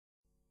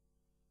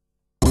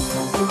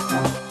Hello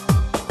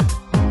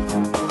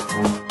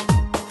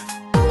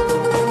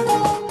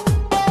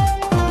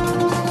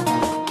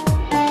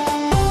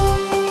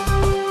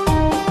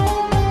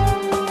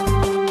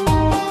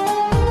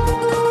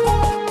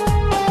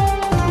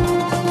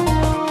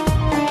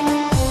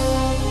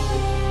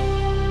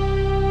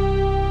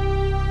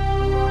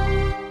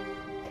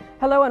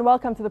and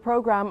welcome to the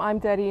program. I'm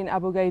Darine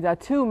Abu Gaida.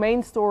 Two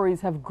main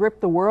stories have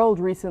gripped the world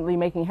recently,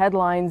 making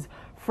headlines.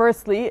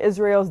 Firstly,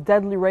 Israel's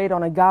deadly raid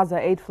on a Gaza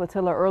aid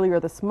flotilla earlier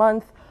this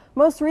month.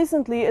 Most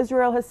recently,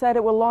 Israel has said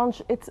it will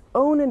launch its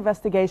own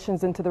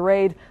investigations into the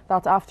raid.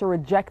 That's after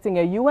rejecting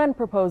a UN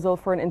proposal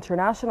for an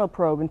international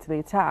probe into the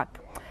attack.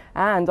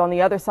 And on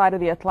the other side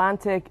of the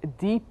Atlantic,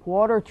 deep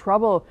water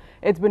trouble.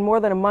 It's been more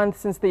than a month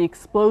since the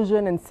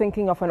explosion and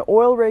sinking of an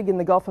oil rig in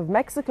the Gulf of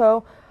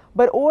Mexico.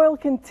 But oil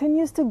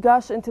continues to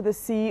gush into the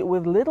sea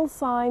with little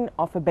sign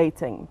of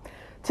abating.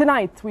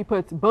 Tonight, we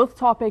put both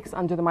topics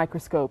under the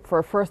microscope. For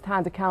a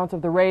first-hand account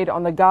of the raid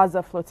on the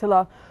Gaza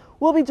flotilla,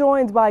 we'll be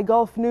joined by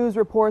Gulf News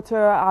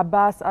reporter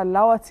Abbas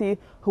Al-Lawati,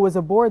 who was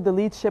aboard the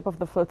lead ship of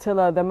the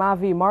flotilla, the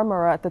Mavi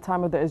Marmara, at the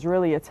time of the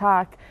Israeli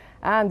attack.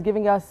 And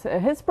giving us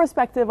his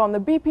perspective on the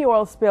BP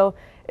oil spill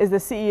is the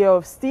CEO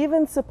of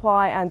Stevens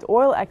Supply and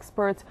oil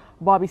expert,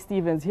 Bobby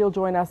Stevens. He'll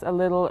join us a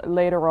little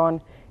later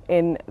on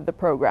in the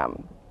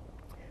program.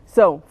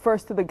 So,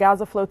 first to the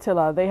Gaza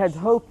flotilla. They had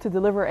hoped to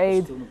deliver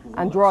aid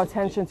and draw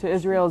attention to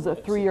Israel's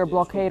three-year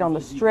blockade on the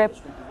Strip,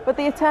 but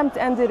the attempt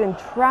ended in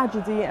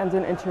tragedy and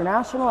an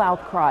international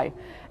outcry.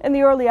 In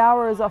the early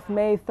hours of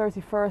May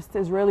 31st,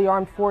 Israeli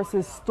armed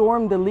forces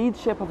stormed the lead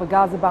ship of a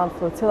Gaza-bound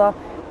flotilla,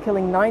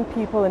 killing 9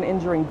 people and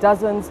injuring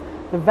dozens.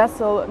 The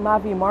vessel,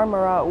 Mavi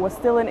Marmara, was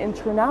still in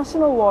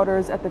international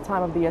waters at the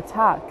time of the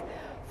attack.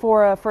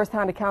 For a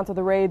first-hand account of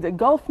the raid,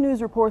 Gulf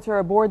News reporter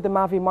aboard the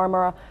Mavi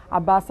Marmara,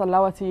 Abbas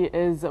Al-Lawati,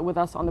 is with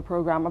us on the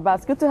program.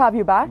 Abbas, good to have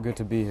you back. Good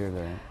to be here,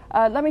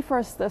 Larry. Let me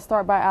first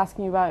start by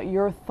asking you about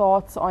your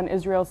thoughts on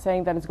Israel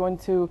saying that it's going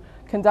to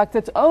conduct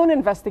its own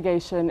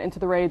investigation into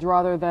the raid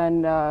rather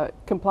than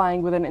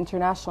complying with an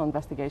international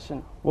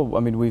investigation. Well, I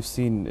mean, we've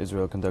seen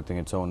Israel conducting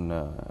its own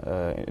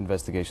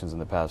investigations in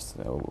the past.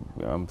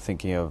 I'm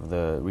thinking of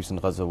the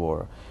recent Gaza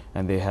war,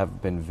 and they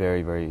have been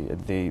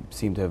they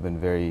seem to have been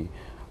very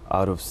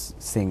out of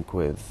sync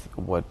with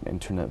what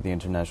the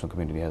international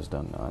community has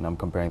done, and I'm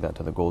comparing that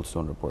to the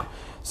Goldstone report.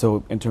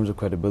 So in terms of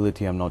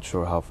credibility, I'm not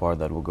sure how far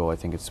that will go. I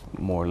think it's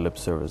more lip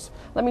service.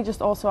 Let me just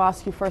also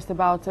ask you first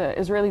about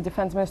Israeli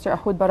Defense Minister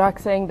Ehud Barak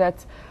saying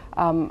that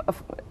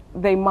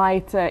they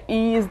might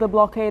ease the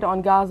blockade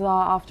on Gaza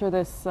after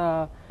this,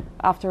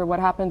 after what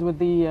happened with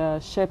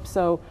the ship.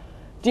 So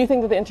do you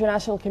think that the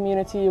international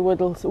community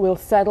will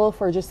settle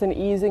for just an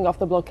easing of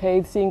the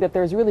blockade, seeing that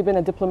there's really been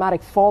a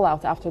diplomatic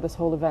fallout after this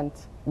whole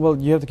event? Well,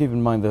 you have to keep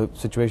in mind the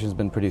situation has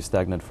been pretty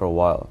stagnant for a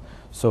while.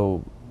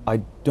 So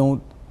I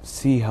don't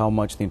see how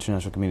much the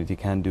international community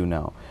can do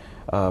now.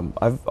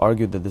 I've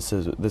argued that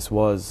this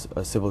was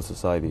a civil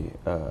society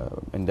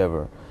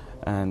endeavor.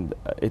 And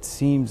it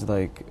seems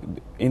like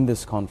in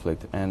this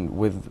conflict and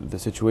with the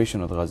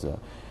situation of Gaza,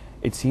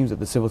 it seems that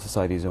the civil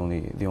society is the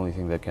only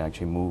thing that can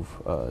actually move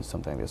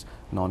something like this,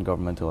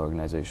 non-governmental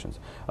organizations.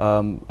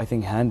 I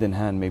think hand in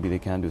hand maybe they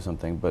can do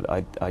something, but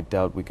I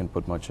doubt we can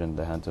put much in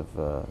the hands of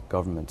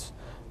governments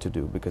to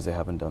do, because they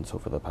haven't done so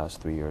for the past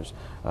 3 years.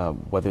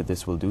 Whether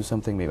this will do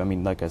something, maybe, I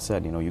mean, like I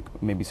said,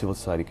 maybe civil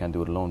society can't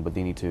do it alone, but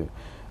they need to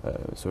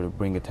sort of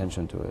bring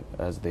attention to it,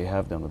 as they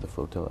have done with the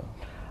flotilla.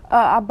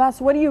 Abbas,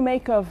 what do you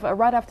make of,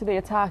 right after the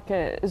attack,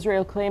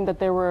 Israel claimed that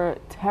there were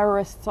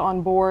terrorists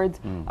on board.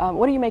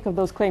 What do you make of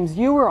those claims?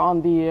 You were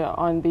on the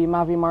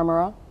Mavi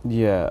Marmara.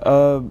 Yeah,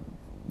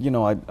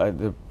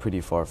 they're pretty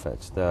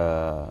far-fetched.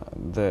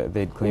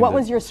 They'd claimed. What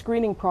was your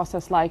screening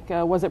process like?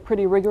 Was it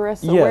pretty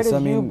rigorous? Yes, where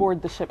did you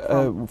board the ship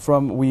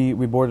from? We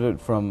boarded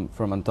it from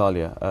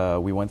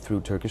Antalya. We went through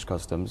Turkish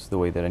customs the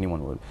way that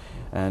anyone would.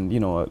 And,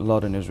 a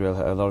lot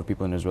of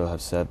people in Israel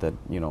have said that,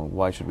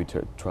 why should we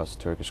trust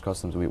Turkish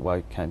customs?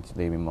 Why can't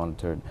they be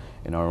monitored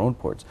in our own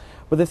ports?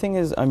 But the thing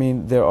is, I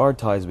mean, there are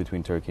ties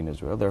between Turkey and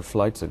Israel. There are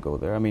flights that go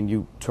there. I mean,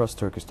 you trust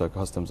Turkish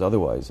customs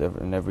otherwise.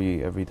 And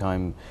every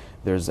time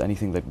there's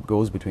anything that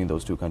goes between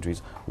those two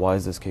countries, why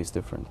is this case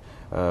different?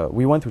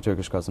 We went through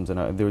Turkish customs,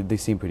 and they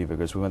seem pretty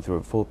vigorous. We went through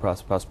a full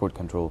passport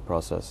control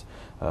process,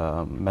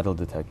 metal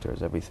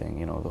detectors,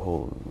 everything, the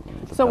whole...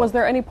 So was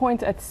there any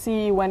point at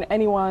sea when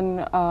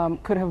anyone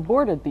could have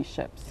boarded these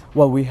ships?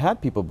 Well, we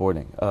had people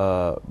boarding,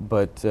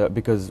 but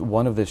because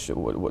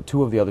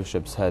two of the other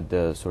ships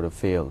had sort of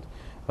failed,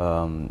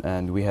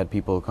 and we had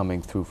people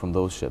coming through from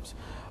those ships.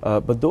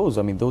 But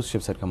those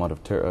ships had come out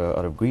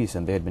of Greece,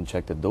 and they had been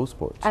checked at those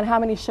ports. And how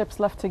many ships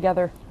left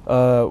together?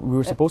 We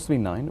were supposed to be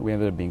 9. We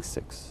ended up being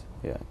 6.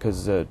 Yeah,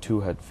 because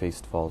 2 had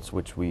faced faults,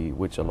 which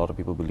a lot of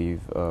people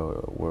believe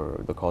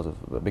were the cause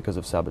of because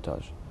of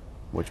sabotage,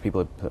 which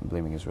people are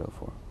blaming Israel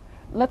for.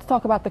 Let's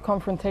talk about the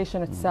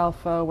confrontation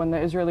itself when the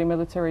Israeli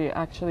military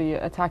actually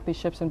attacked these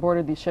ships and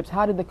boarded these ships.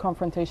 How did the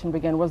confrontation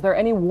begin? Was there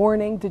any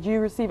warning? Did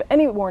you receive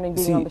any warning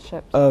being on the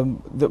ships? I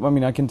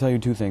mean, I can tell you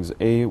two things.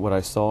 A, what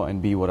I saw,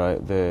 and B,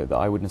 the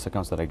eyewitness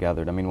accounts that I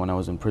gathered. I mean, when I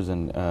was in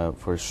prison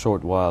for a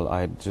short while,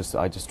 I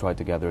just tried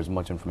to gather as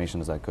much information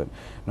as I could.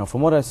 Now,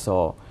 from what I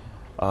saw,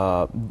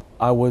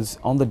 I was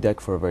on the deck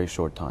for a very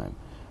short time.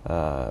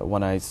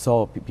 When I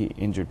saw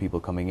injured people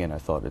coming in, I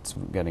thought it's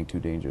getting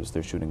too dangerous.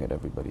 They're shooting at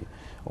everybody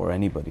or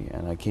anybody.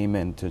 And I came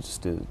in to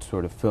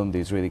sort of film the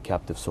Israeli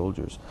captive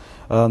soldiers.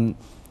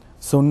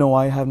 So no,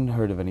 I haven't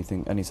heard of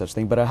any such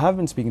thing. But I have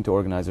been speaking to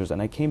organizers,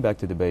 and I came back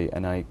to Dubai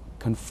and I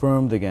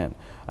confirmed again.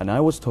 And I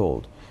was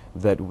told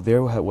that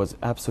there was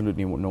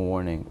absolutely no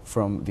warning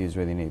from the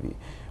Israeli Navy.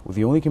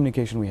 The only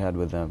communication we had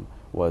with them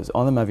was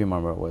on the Mavi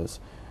Marmara was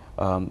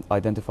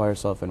identify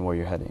yourself and where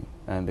you're heading.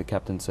 And the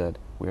captain said,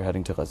 we're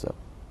heading to Gaza.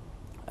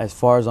 As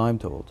far as I'm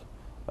told,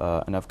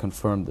 and I've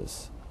confirmed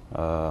this,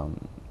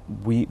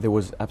 there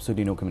was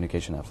absolutely no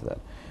communication after that.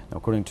 Now,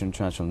 according to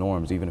international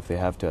norms, even if they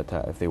have to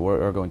attack, if they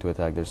are going to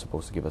attack, they're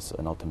supposed to give us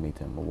an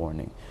ultimatum, a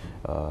warning.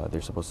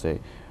 They're supposed to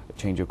say,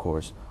 change your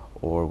course,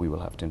 or we will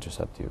have to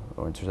intercept you,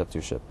 or intercept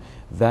your ship.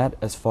 That,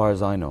 as far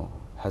as I know,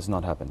 has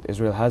not happened.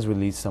 Israel has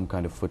released some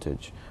kind of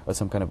footage, or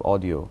some kind of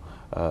audio,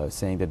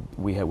 saying that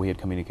we had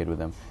communicated with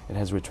them. It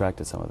has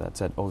retracted some of that,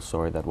 said, oh,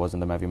 sorry, that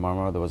wasn't the Mavi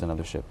Marmara, there was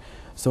another ship.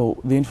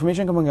 So the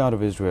information coming out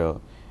of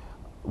Israel,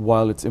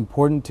 while it's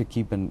important to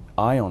keep an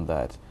eye on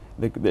that,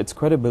 its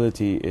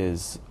credibility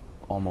is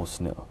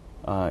almost nil.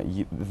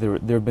 There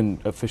have been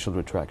official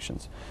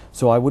retractions.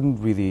 So I wouldn't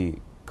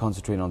really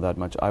concentrate on that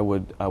much. I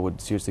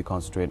would seriously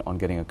concentrate on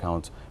getting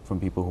accounts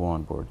from people who are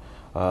on board.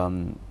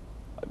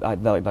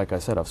 Like I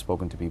said, I've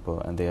spoken to people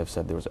and they have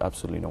said there was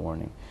absolutely no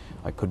warning.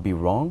 I could be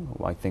wrong.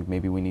 I think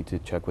maybe we need to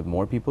check with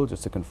more people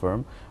just to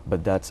confirm,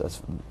 but that's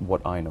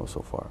what I know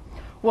so far.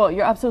 Well,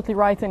 you're absolutely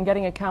right in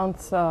getting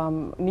accounts,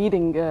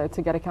 needing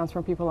to get accounts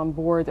from people on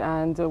board,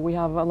 and we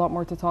have a lot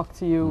more to talk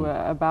to you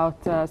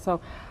about. So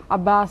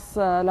Abbas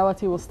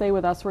Lawati will stay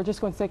with us. We're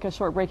just going to take a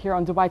short break here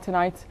on Dubai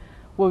Tonight.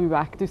 We'll be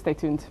back. Do stay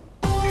tuned.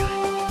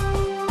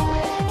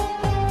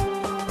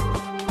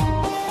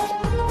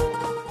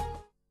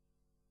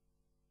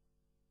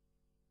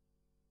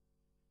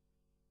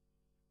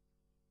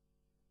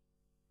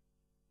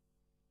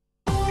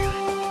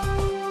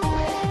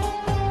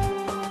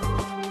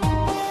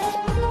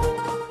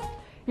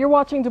 You're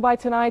watching Dubai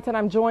Tonight, and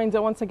I'm joined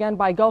once again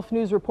by Gulf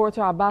News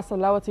reporter Abbas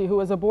Al-Lawati, who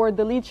was aboard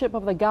the lead ship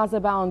of the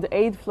Gaza-bound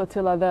aid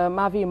flotilla, the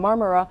Mavi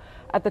Marmara,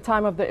 at the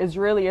time of the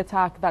Israeli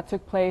attack that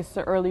took place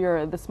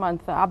earlier this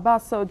month.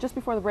 Abbas, so just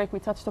before the break, we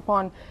touched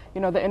upon,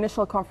 the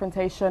initial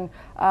confrontation.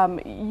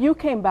 You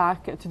came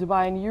back to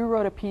Dubai and you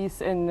wrote a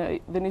piece in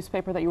the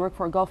newspaper that you work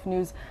for, Gulf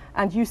News,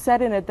 and you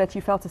said in it that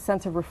you felt a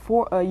sense of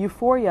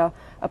euphoria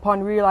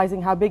upon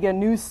realizing how big a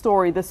news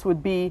story this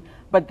would be,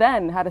 but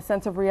then had a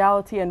sense of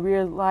reality and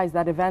realized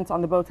that events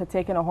on the boat had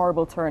taken a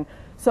horrible turn.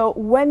 So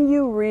when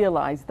you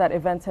realized that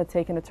events had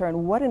taken a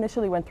turn, what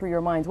initially went through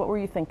your minds? What were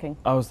you thinking?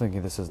 I was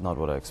thinking this is not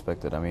what I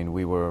expected. I mean,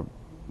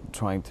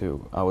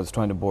 I was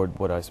trying to board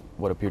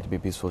what appeared to be a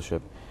peaceful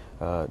ship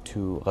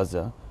to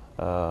Gaza,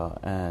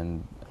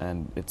 and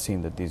it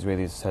seemed that the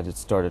Israelis had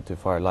started to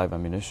fire live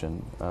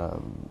ammunition,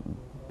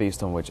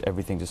 based on which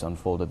everything just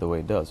unfolded the way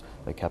it does,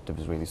 like captive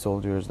Israeli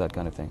soldiers, that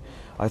kind of thing.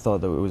 I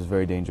thought that it was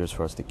very dangerous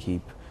for us to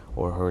keep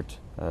or hurt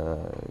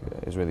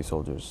Israeli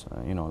soldiers.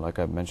 Like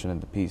I mentioned in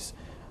the piece,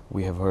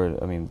 we have heard,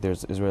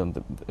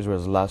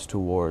 Israel's last two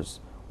wars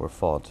were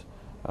fought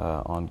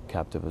on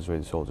captive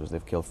Israeli soldiers.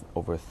 They've killed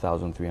over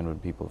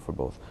 1,300 people for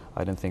both.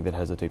 I didn't think they'd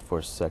hesitate for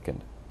a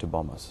second to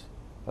bomb us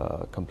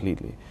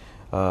completely.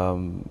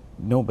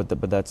 No, but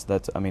that's.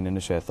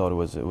 Initially I thought it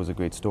was a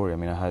great story.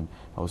 I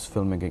was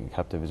filming a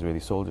captive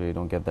Israeli soldier. You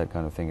don't get that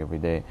kind of thing every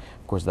day.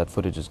 Of course, that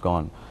footage is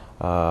gone.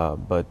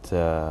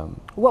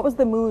 What was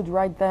the mood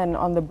right then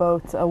on the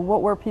boat?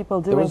 What were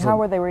people doing? How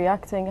were they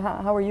reacting?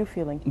 How were you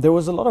feeling? There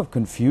was a lot of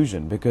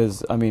confusion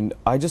because,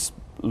 I just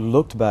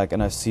looked back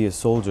and I see a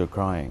soldier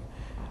crying.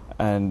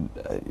 And,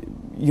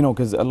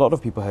 because a lot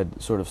of people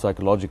had sort of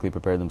psychologically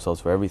prepared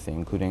themselves for everything,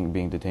 including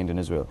being detained in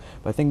Israel.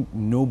 But I think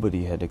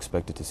nobody had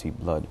expected to see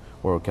blood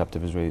or a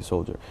captive Israeli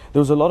soldier. There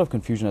was a lot of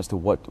confusion as to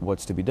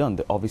what's to be done.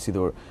 Obviously,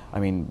 there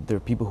are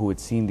people who had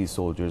seen these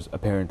soldiers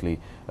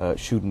apparently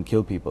shoot and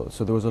kill people.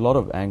 So there was a lot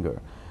of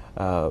anger.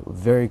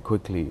 Very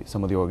quickly,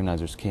 some of the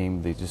organizers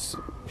came. They just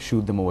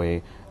shooed them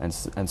away and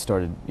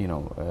started,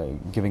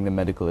 giving them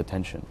medical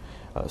attention.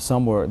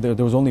 Some were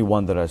there was only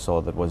one that I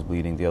saw that was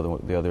bleeding. The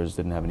others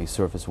didn't have any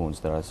surface wounds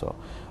that I saw.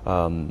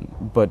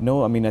 But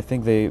no, I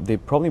think they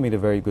probably made a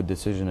very good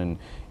decision.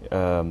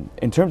 And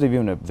in terms of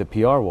even the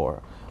PR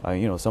war,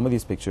 some of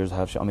these pictures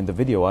have the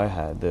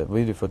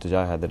video footage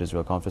I had that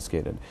Israel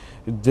confiscated,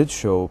 it did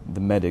show the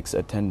medics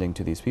attending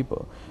to these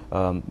people.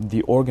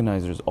 The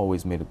organizers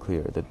always made it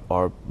clear that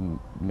our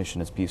mission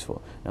is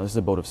peaceful. Now this is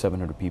a boat of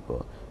 700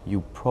 people.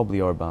 You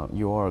probably are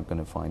going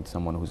to find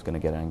someone who's going to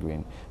get angry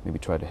and maybe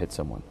try to hit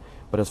someone.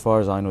 But as far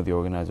as I know, the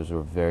organizers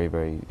were very,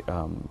 very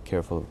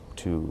careful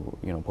to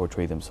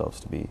portray themselves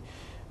to be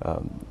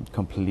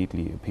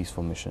completely a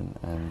peaceful mission.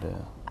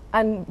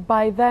 And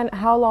by then,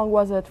 how long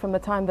was it from the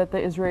time that the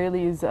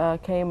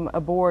Israelis came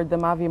aboard the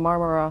Mavi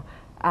Marmara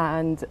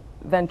and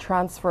then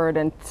transferred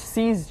and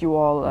seized you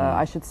all,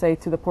 I should say,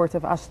 to the port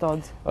of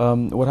Ashdod?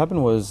 What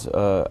happened was,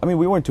 we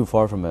weren't too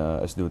far from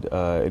Ashdod.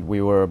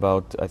 We were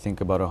about, I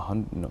think, about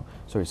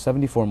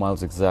 74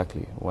 miles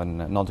exactly,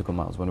 nautical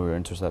miles, when we were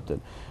intercepted.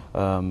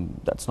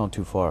 That's not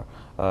too far.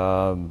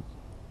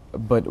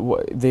 But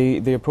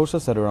they approached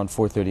us at around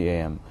 4:30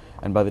 a.m.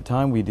 and by the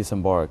time we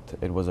disembarked,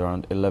 it was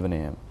around 11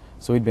 a.m.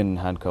 So we'd been in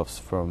handcuffs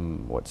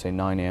from,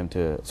 9 a.m.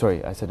 to,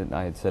 sorry, I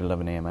had said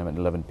 11 a.m., I meant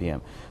 11 p.m.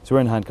 So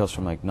we're in handcuffs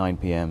from like 9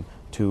 p.m.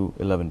 to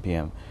 11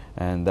 p.m.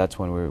 And that's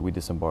when we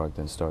disembarked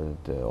and started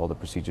all the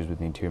procedures with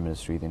the Interior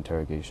Ministry, the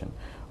interrogation,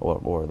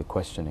 or the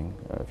questioning,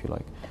 if you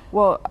like.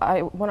 Well,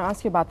 I want to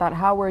ask you about that.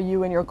 How were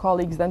you and your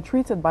colleagues then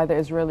treated by the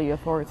Israeli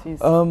authorities?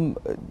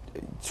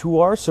 To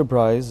our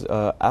surprise,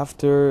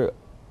 after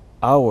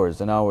hours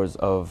and hours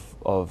of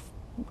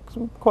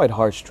quite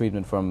harsh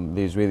treatment from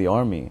the Israeli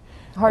army.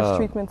 Harsh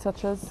treatment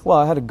such as? Well,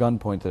 I had a gun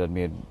pointed at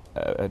me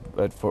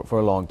for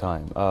a long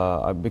time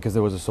because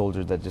there was a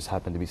soldier that just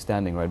happened to be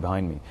standing right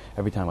behind me.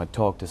 Every time I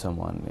talked to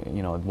someone,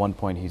 at one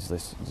point he's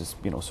just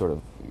sort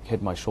of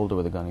hit my shoulder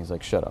with a gun. He's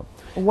like, "Shut up."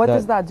 What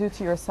does that do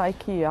to your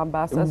psyche,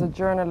 Abbas, as a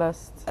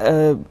journalist?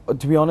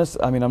 To be honest,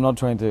 I'm not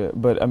trying to,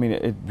 but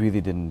it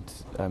really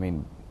didn't.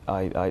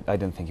 I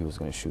didn't think he was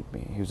going to shoot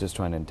me. He was just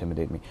trying to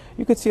intimidate me.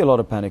 You could see a lot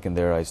of panic in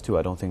their eyes too.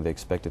 I don't think they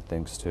expected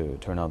things to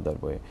turn out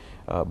that way.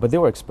 But they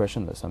were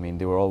expressionless.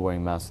 They were all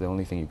wearing masks. The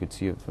only thing you could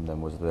see from them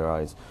was their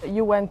eyes.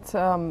 You went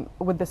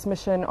with this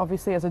mission,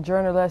 obviously, as a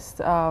journalist,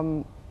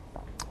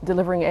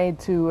 delivering aid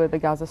to the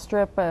Gaza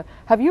Strip.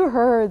 Have you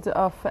heard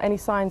of any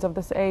signs of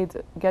this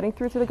aid getting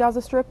through to the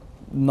Gaza Strip?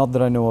 Not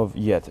that I know of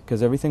yet,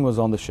 because everything was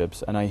on the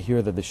ships, and I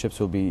hear that the ships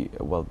will be,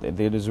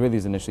 the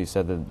Israelis initially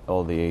said that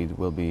all the aid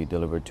will be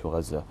delivered to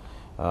Gaza.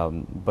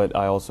 But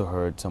I also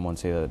heard someone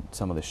say that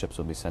some of the ships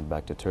will be sent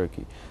back to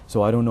Turkey.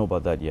 So I don't know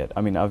about that yet.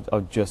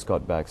 I've just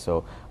got back,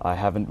 so I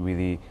haven't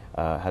really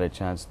had a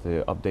chance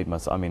to update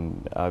myself.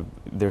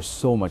 There's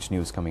so much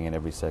news coming in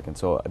every second,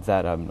 so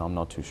that I'm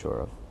not too sure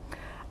of.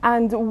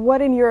 And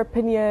what, in your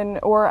opinion,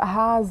 or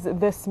has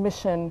this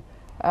mission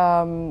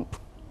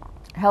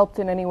helped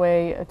in any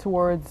way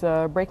towards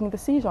breaking the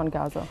siege on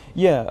Gaza?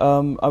 Yeah,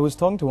 I was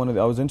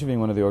interviewing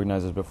one of the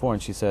organizers before,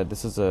 and she said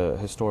this is a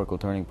historical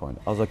turning point.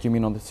 I was like, "You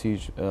mean on the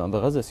siege, on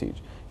the Gaza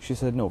siege?" She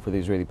said, "No, for the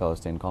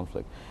Israeli-Palestinian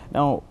conflict."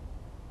 Now,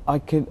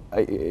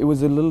 it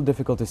was a little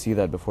difficult to see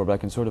that before, but I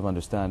can sort of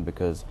understand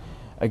because,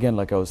 again,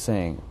 like I was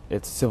saying,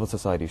 it's civil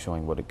society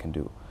showing what it can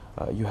do.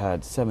 You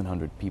had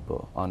 700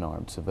 people,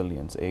 unarmed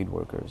civilians, aid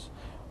workers,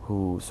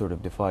 who sort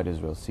of defied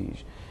Israel's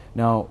siege.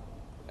 Now,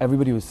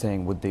 everybody was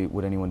saying,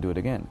 would anyone do it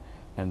again?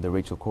 And the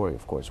Rachel Corrie,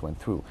 of course, went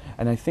through.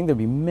 And I think there'll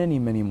be many,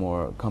 many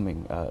more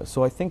coming.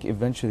 So I think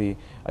eventually,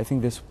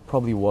 this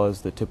probably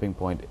was the tipping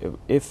point.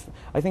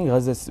 I think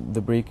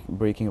the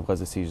breaking of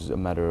Gaza siege is a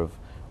matter of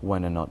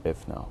when and not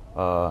if now.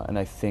 And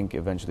I think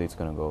eventually it's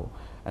going to go.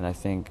 And I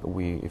think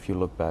if you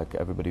look back,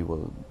 everybody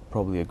will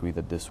probably agree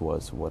that this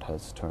was what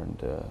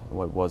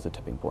was the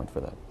tipping point for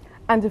that.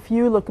 And if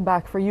you look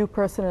back, for you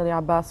personally,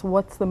 Abbas,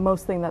 what's the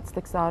most thing that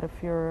sticks out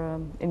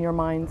in your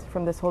mind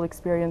from this whole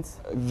experience?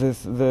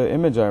 The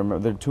image I remember,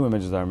 there are two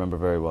images I remember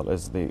very well,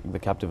 is the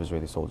captive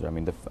Israeli soldier.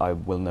 I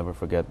will never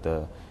forget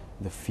the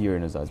fear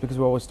in his eyes, because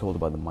we're always told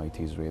about the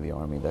mighty Israeli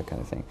army, that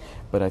kind of thing.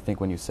 But I think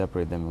when you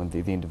separate them, when the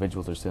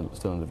individuals are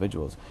still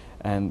individuals,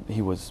 and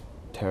he was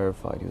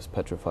terrified, he was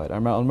petrified.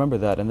 I'll remember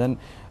that. And then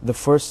the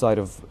first sight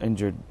of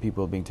injured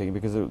people being taken,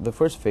 because the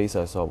first face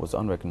I saw was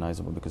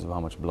unrecognizable because of how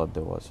much blood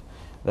there was.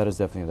 That is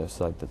definitely the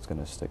sight that's going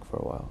to stick for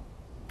a while.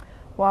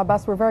 Well,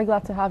 Abbas, we're very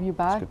glad to have you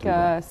back,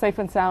 safe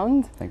and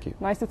sound. Thank you.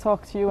 Nice to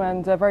talk to you,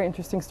 and a very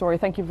interesting story.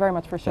 Thank you very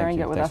much for sharing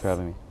it with us. Thanks for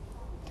having me.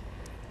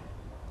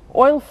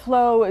 Oil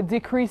flow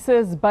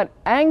decreases, but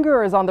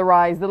anger is on the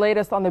rise. The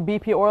latest on the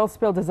BP oil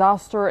spill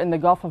disaster in the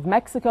Gulf of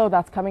Mexico.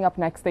 That's coming up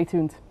next. Stay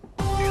tuned.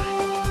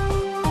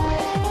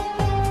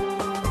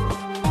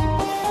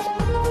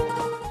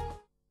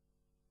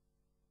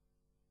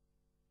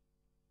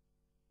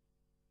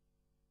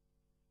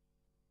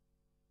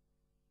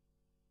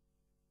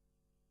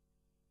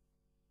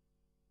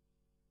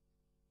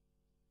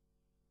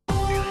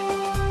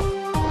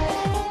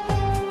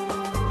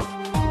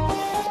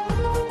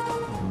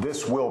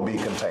 Will be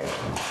contained.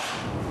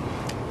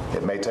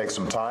 It may take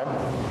some time,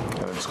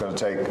 and it's going to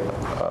take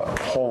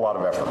a whole lot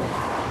of effort.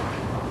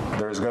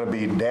 There's going to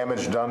be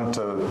damage done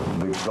to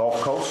the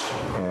Gulf Coast,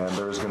 and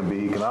there's going to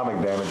be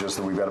economic damages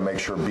that we've got to make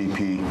sure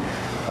BP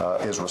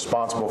is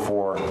responsible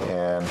for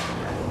and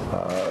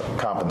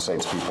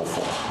compensates people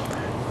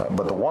for.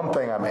 But the one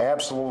thing I'm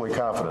absolutely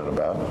confident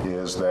about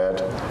is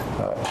that,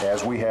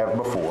 as we have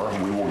before,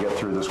 we will get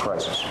through this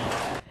crisis.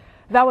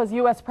 That was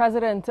U.S.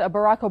 President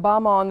Barack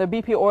Obama on the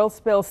BP oil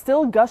spill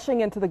still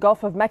gushing into the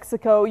Gulf of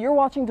Mexico. You're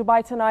watching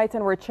Dubai Tonight,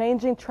 and we're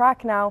changing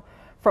track now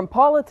From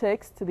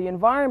politics to the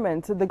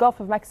environment, the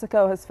Gulf of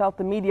Mexico has felt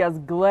the media's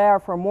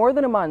glare for more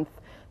than a month.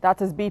 That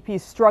as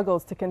BP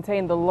struggles to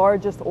contain the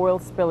largest oil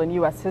spill in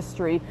U.S.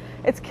 history.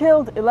 It's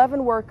killed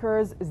 11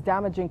 workers, is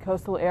damaging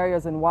coastal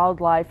areas and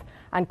wildlife,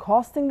 and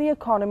costing the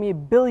economy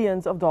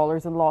billions of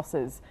dollars in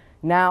losses.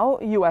 Now,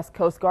 U.S.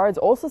 Coast Guards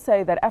also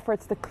say that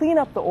efforts to clean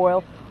up the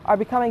oil are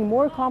becoming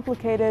more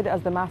complicated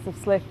as the massive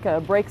slick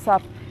breaks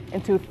up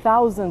into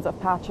thousands of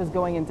patches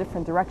going in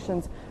different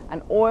directions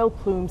and oil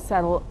plumes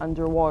settle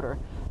underwater.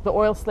 The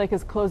oil slick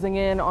is closing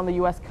in on the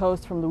U.S.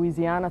 coast from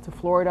Louisiana to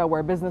Florida,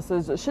 where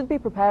businesses should be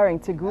preparing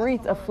to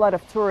greet a flood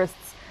of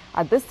tourists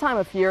at this time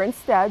of year.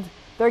 Instead,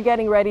 they're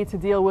getting ready to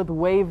deal with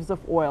waves of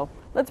oil.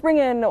 Let's bring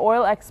in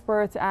oil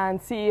expert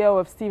and CEO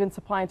of Stevens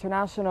Supply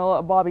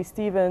International, Bobby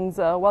Stevens.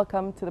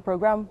 Welcome to the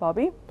program,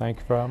 Bobby. Thank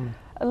you for having me.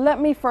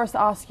 Let me first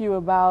ask you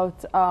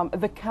about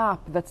the cap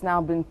that's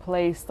now been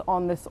placed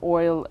on this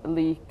oil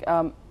leak.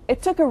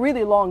 It took a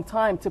really long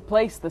time to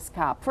place this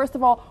cap. First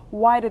of all,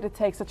 why did it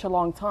take such a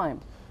long time?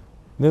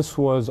 This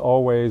was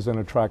always an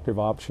attractive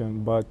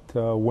option, but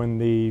when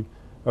the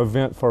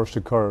event first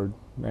occurred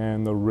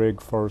and the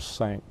rig first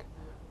sank,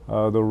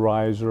 the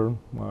riser,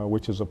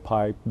 which is a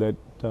pipe that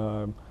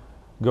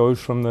goes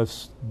from the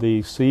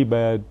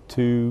seabed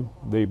to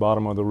the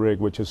bottom of the rig,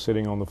 which is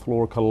sitting on the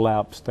floor,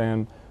 collapsed,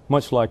 and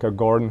much like a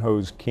garden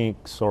hose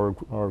kinks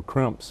or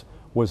crimps,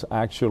 was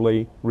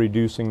actually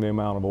reducing the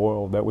amount of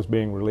oil that was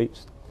being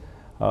released.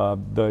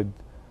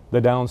 The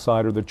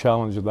downside or the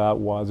challenge of that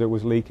was it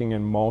was leaking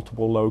in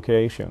multiple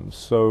locations.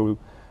 So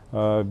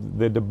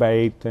the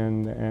debate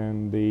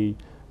and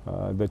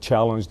the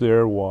challenge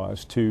there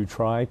was to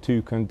try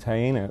to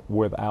contain it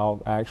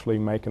without actually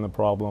making the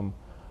problem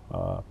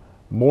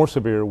more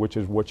severe, which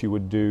is what you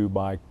would do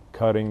by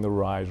cutting the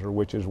riser,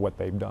 which is what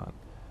they've done.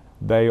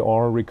 They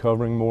are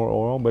recovering more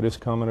oil, but it's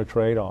come at a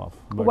trade-off.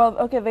 Well,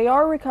 okay, they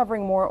are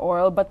recovering more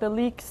oil, but the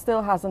leak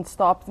still hasn't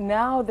stopped.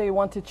 Now they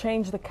want to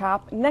change the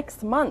cap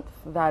next month,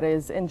 that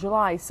is, in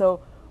July.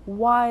 So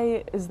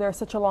why is there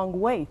such a long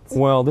wait?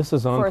 Well, this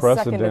is for a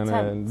second unprecedented.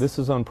 attempt? This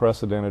is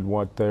unprecedented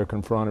what they're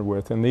confronted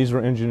with, and these are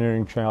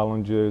engineering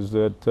challenges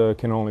that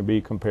can only be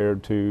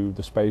compared to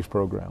the space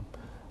program.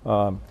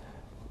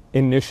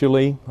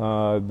 Initially,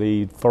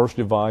 the first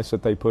device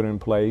that they put in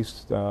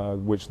place,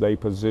 which they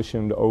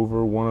positioned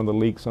over one of the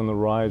leaks on the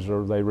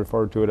riser, they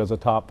referred to it as a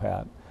top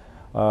hat.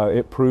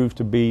 It proved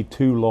to be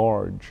too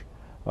large.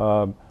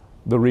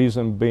 The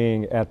reason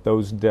being, at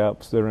those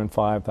depths, they're in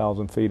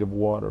 5,000 feet of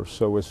water,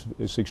 so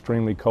it's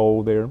extremely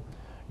cold there.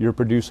 You're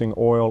producing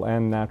oil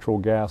and natural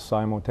gas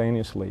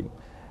simultaneously.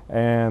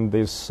 And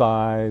the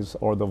size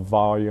or the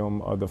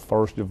volume of the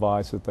first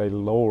device that they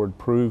lowered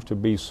proved to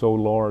be so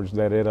large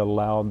that it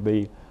allowed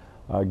the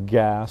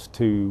gas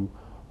to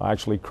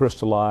actually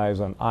crystallize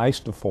and ice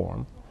to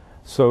form.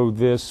 So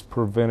this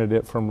prevented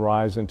it from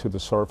rising to the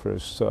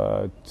surface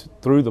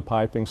through the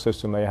piping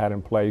system they had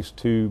in place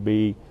to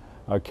be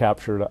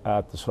captured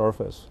at the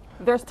surface.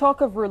 There's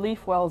talk of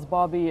relief wells,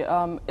 Bobby.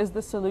 Is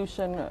the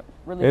solution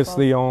relief wells? It's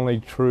the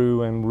only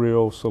true and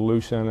real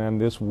solution,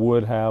 and this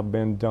would have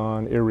been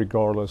done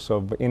irregardless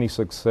of any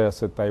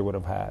success that they would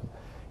have had.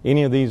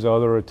 Any of these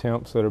other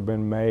attempts that have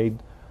been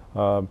made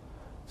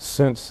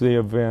since the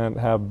event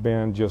have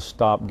been just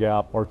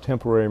stopgap or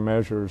temporary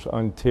measures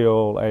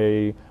until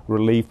a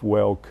relief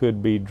well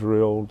could be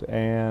drilled,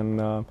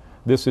 and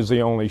this is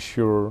the only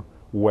sure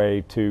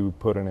way to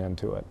put an end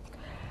to it.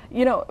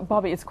 You know,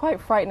 Bobby, it's quite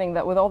frightening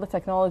that with all the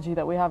technology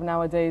that we have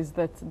nowadays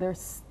that they're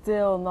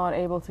still not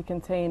able to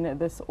contain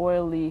this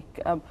oil leak.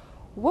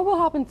 What will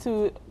happen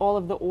to all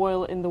of the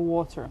oil in the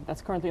water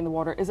that's currently in the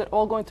water? Is it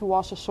all going to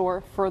wash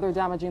ashore, further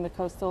damaging the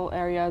coastal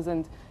areas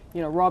and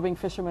robbing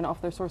fishermen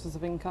off their sources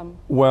of income?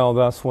 Well,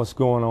 that's what's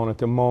going on at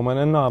the moment,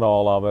 and not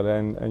all of it,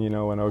 and an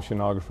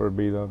oceanographer would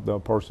be the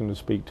person to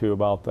speak to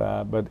about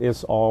that, but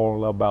it's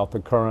all about the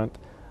current.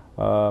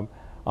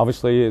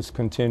 Obviously, it's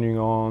continuing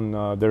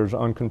on. There's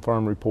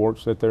unconfirmed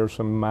reports that there's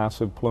some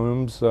massive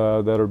plumes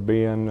that are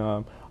being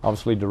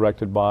obviously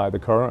directed by the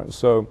current.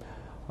 So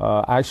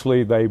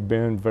actually, they've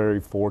been very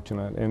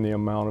fortunate in the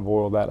amount of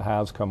oil that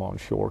has come on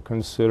shore,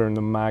 considering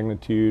the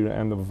magnitude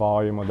and the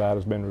volume of that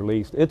has been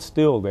released. It's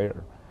still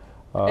there.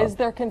 Is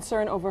there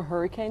concern over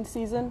hurricane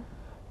season?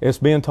 It's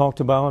being talked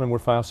about, and we're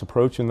fast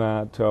approaching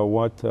that.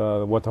 What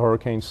the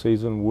hurricane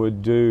season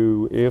would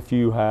do if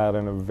you had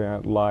an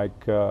event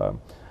like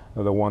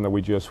the one that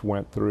we just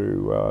went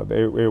through,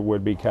 it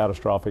would be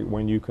catastrophic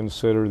when you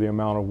consider the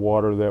amount of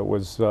water that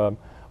was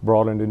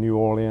brought into New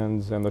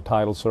Orleans and the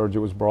tidal surge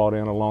that was brought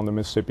in along the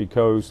Mississippi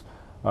coast.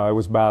 It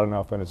was bad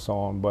enough in its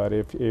own, but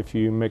if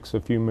you mix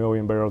a few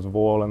million barrels of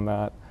oil in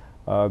that,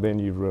 then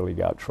you've really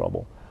got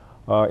trouble.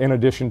 In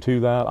addition to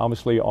that,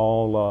 obviously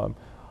all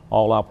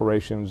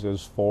operations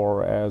as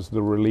far as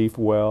the relief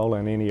well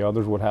and any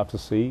others would have to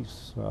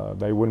cease.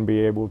 They wouldn't be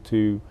able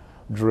to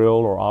drill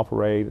or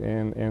operate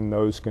in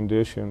those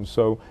conditions.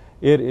 So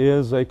it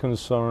is a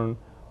concern,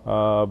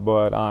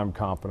 but I'm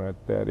confident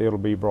that it'll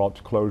be brought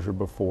to closure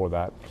before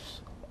that.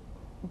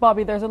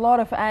 Bobby, there's a lot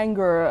of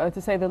anger,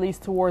 to say the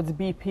least, towards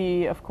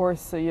BP. Of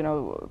course,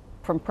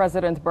 from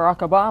President Barack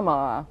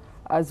Obama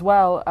as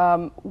well.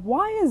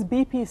 Why is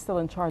BP still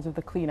in charge of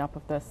the cleanup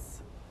of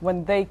this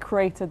when they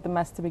created the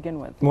mess to begin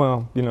with?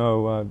 Well, you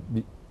know,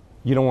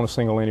 you don't want to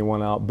single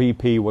anyone out.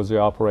 BP was the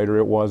operator.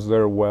 It was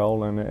their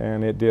well,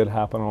 and it did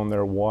happen on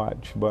their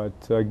watch. But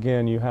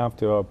again, you have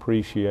to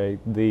appreciate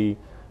the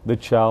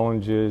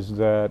challenges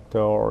that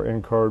are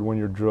incurred when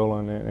you're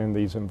drilling in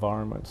these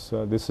environments.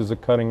 This is a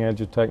cutting edge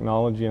of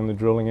technology in the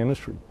drilling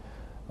industry.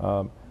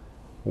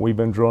 We've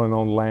been drilling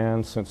on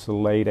land since the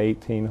late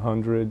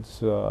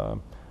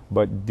 1800s,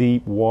 but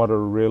deep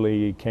water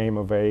really came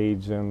of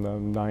age in the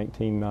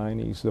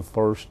 1990s. The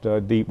first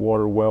deep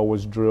water well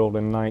was drilled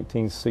in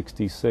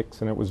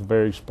 1966, and it was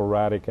very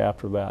sporadic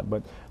after that.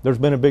 But there's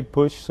been a big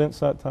push since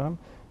that time.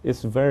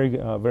 It's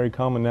very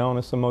common now, and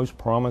it's the most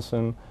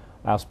promising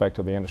aspect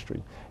of the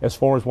industry. As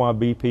far as why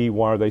BP,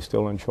 why are they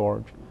still in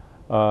charge?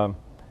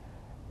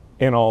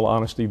 In all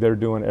honesty, they're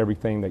doing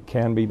everything that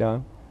can be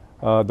done.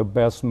 The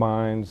best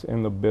minds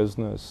in the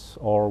business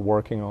are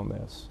working on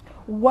this.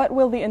 What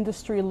will the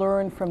industry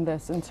learn from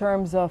this in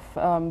terms of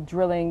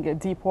drilling,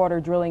 deep water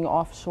drilling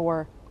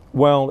offshore?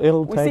 Well,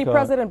 we see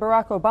President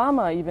Barack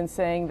Obama even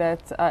saying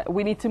that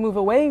we need to move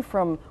away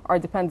from our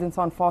dependence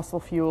on fossil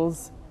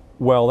fuels.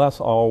 Well, that's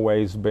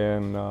always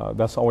been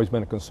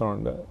a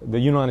concern. The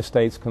United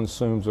States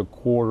consumes a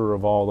quarter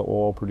of all the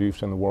oil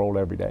produced in the world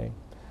every day.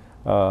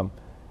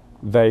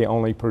 They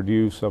only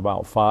produce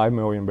about 5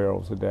 million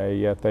barrels a day,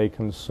 yet they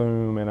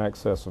consume in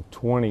excess of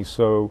 20.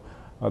 So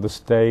the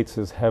States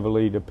is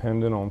heavily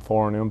dependent on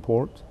foreign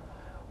imports.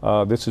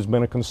 This has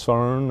been a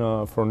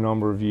concern for a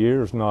number of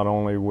years, not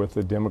only with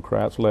the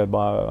Democrats led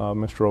by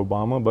Mr.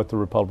 Obama, but the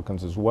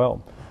Republicans as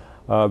well.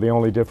 The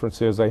only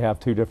difference is they have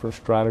two different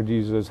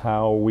strategies as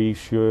how we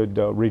should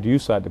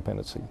reduce that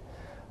dependency.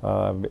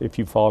 If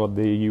you followed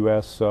the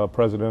U.S.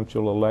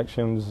 Presidential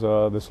elections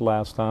this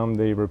last time,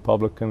 the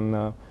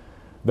Republican,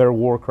 their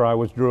war cry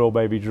was drill,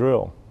 baby,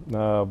 drill.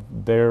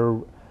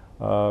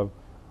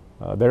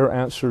 Their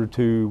answer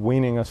to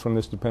weaning us from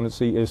this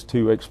dependency is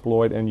to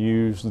exploit and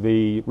use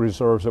the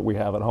reserves that we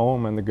have at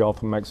home, and the Gulf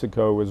of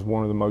Mexico is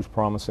one of the most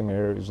promising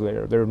areas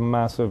there. There are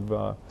massive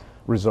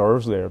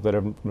reserves there that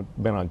have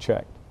been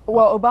unchecked.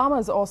 Well, Obama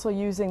is also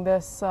using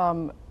this,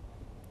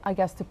 I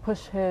guess, to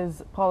push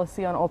his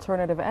policy on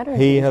alternative energies.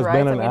 He has right?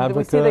 been an advocate.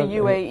 We see the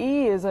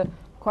UAE is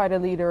quite a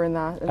leader in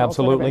that.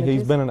 Absolutely,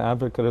 he's been an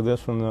advocate of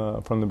this from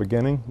the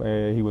beginning.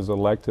 He was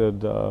elected.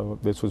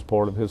 This was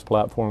part of his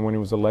platform when he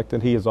was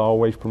elected. He has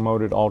always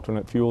promoted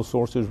alternate fuel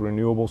sources,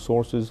 renewable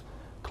sources,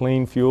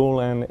 clean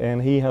fuel,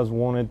 and he has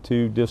wanted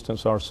to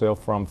distance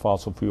ourselves from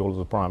fossil fuel as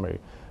a primary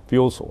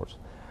fuel source.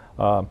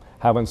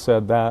 Having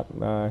said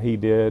that, he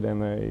did,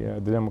 and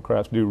the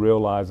Democrats do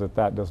realize that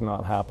that does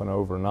not happen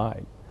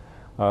overnight.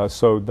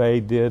 So they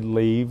did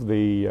leave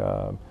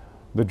the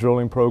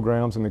drilling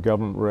programs and the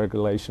government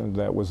regulation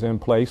that was in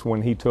place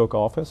when he took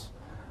office.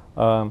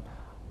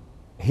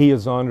 He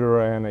is under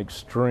an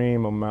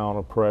extreme amount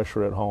of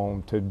pressure at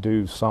home to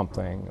do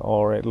something,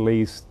 or at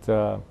least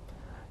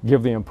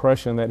give the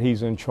impression that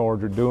he's in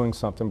charge of doing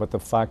something. But the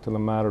fact of the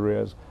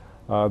matter is,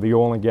 the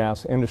oil and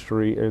gas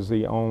industry is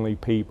the only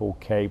people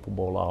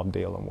capable of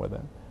dealing with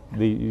it.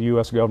 The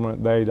U.S.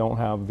 government, they don't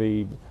have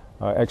the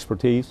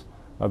expertise,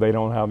 they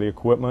don't have the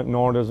equipment,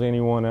 nor does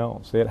anyone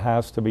else. It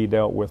has to be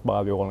dealt with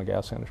by the oil and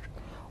gas industry.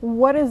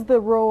 What is the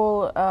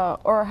role,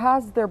 or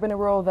has there been a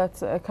role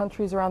that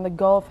countries around the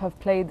Gulf have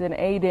played in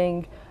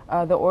aiding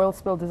the oil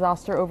spill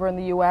disaster over in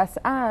the U.S.?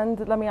 And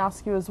let me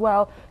ask you as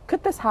well,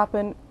 could this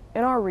happen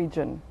in our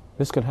region?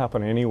 This could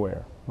happen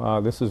anywhere.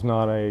 This is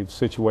not a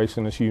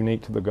situation that's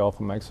unique to the Gulf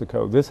of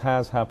Mexico. This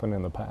has happened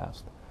in the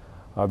past.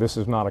 This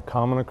is not a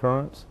common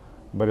occurrence,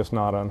 but it's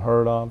not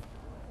unheard of.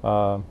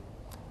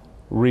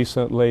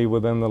 Recently,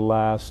 within the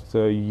last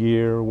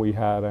year, we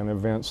had an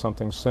event,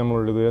 something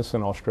similar to this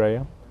in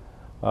Australia.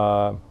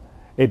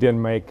 It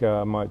didn't make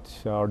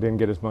much, or didn't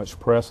get as much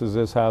press as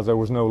this has. There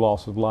was no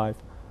loss of life.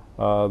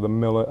 The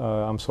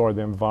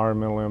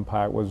environmental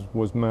impact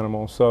was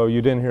minimal, so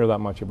you didn't hear that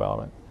much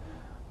about it.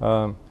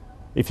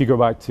 If you go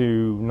back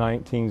to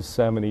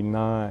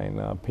 1979,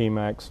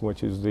 Pemex,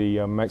 which is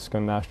the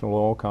Mexican National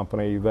Oil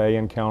Company, they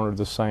encountered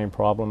the same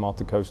problem off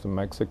the coast of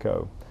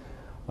Mexico.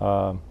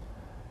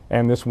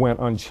 And this went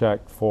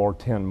unchecked for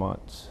 10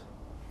 months.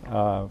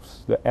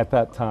 At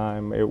that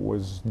time, it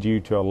was due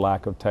to a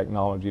lack of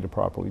technology to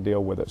properly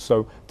deal with it.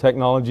 So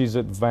technology's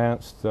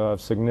advanced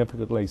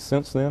significantly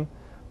since then.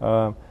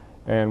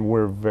 And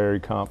we're very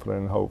confident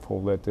and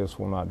hopeful that this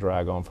will not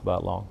drag on for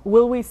that long.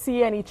 Will we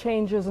see any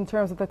changes in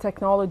terms of the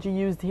technology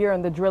used here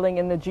in the drilling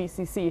in the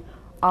GCC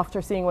after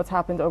seeing what's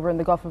happened over in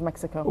the Gulf of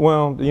Mexico?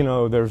 Well, you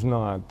know, there's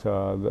not.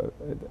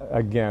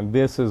 Again,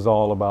 this is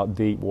all about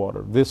deep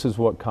water. This is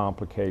what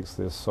complicates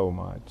this so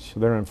much.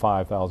 They're in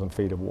 5,000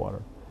 feet of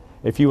water.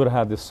 If you would have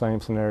had this same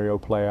scenario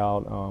play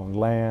out on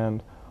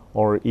land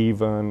or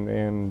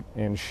even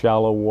in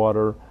shallow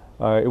water,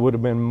 it would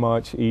have been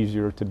much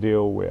easier to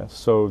deal with.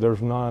 So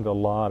there's not a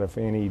lot, if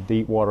any,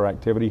 deep water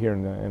activity here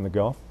in the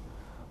Gulf.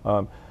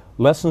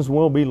 Lessons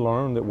will be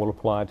learned that will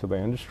apply to the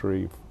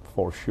industry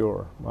for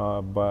sure.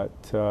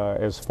 But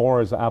as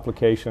far as the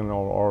application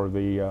or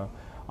the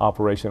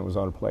operation that was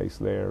under place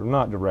there,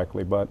 not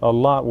directly, but a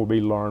lot will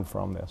be learned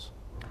from this.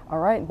 All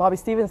right, Bobby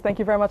Stevens, thank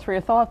you very much for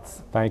your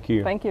thoughts. Thank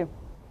you. Thank you.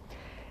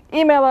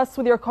 Email us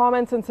with your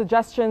comments and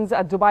suggestions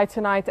at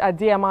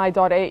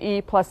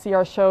dubaiTonight@dmi.ae, plus see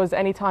our shows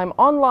anytime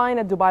online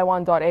at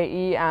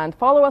dubai1.ae, and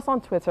follow us on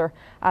Twitter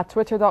at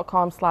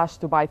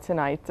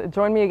twitter.com/DubaiTonight.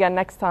 Join me again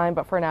next time,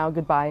 but for now,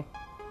 goodbye.